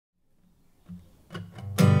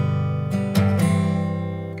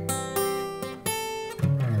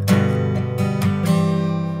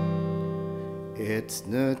It's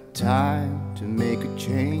not time to make a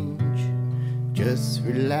change. Just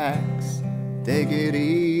relax, take it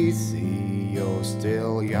easy. You're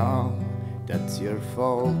still young, that's your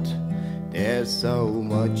fault. There's so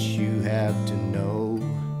much you have to know.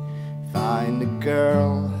 Find a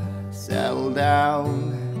girl, settle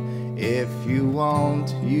down. If you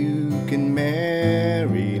want, you can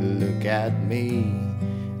marry. Look at me,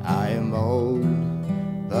 I am old,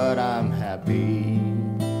 but I'm happy.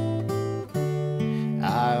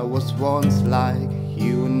 I was once like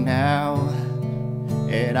you now,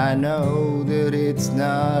 and I know that it's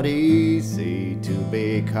not easy to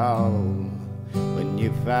be calm when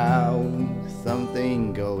you found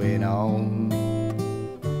something going on.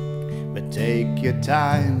 But take your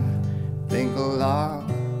time, think a lot,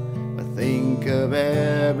 but think of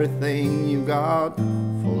everything you got.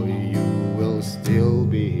 For you will still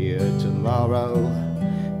be here tomorrow,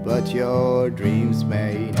 but your dreams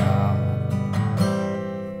may not.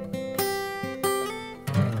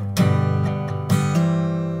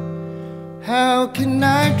 How can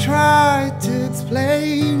I try to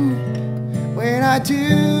explain? When I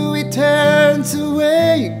do, it turns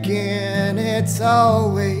away again. It's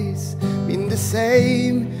always been the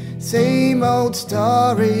same old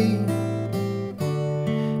story.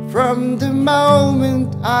 From the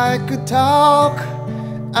moment I could talk,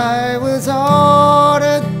 I was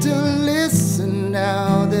ordered to listen.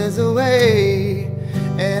 Now there's a way,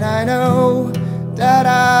 and I know that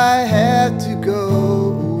I have to go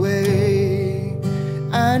away.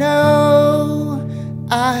 I know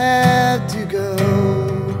I have to go.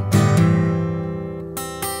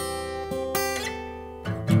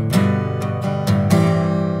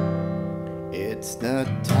 It's not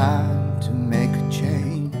time to make a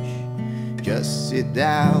change. Just sit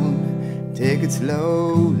down, take it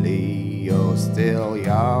slowly. You're still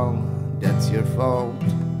young, that's your fault.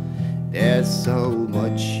 There's so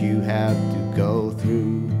much you have to go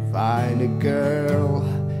through. Find a girl,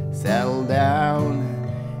 settle down.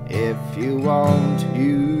 If you want,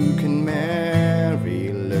 you can marry.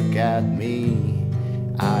 Look at me,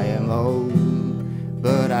 I am old,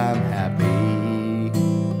 but I'm happy.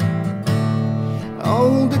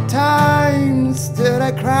 All the times that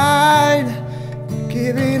I cried,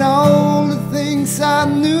 giving all the things I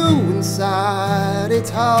knew inside. It's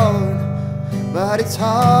hard, but it's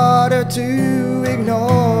harder to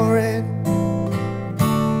ignore it.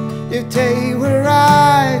 If they were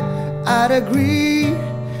right, I'd agree,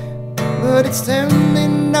 but it's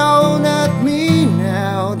tempting, no, not me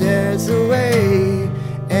now. There's a way,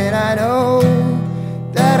 and I know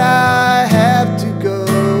that I have to go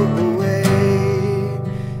away.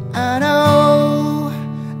 I know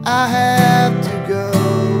I have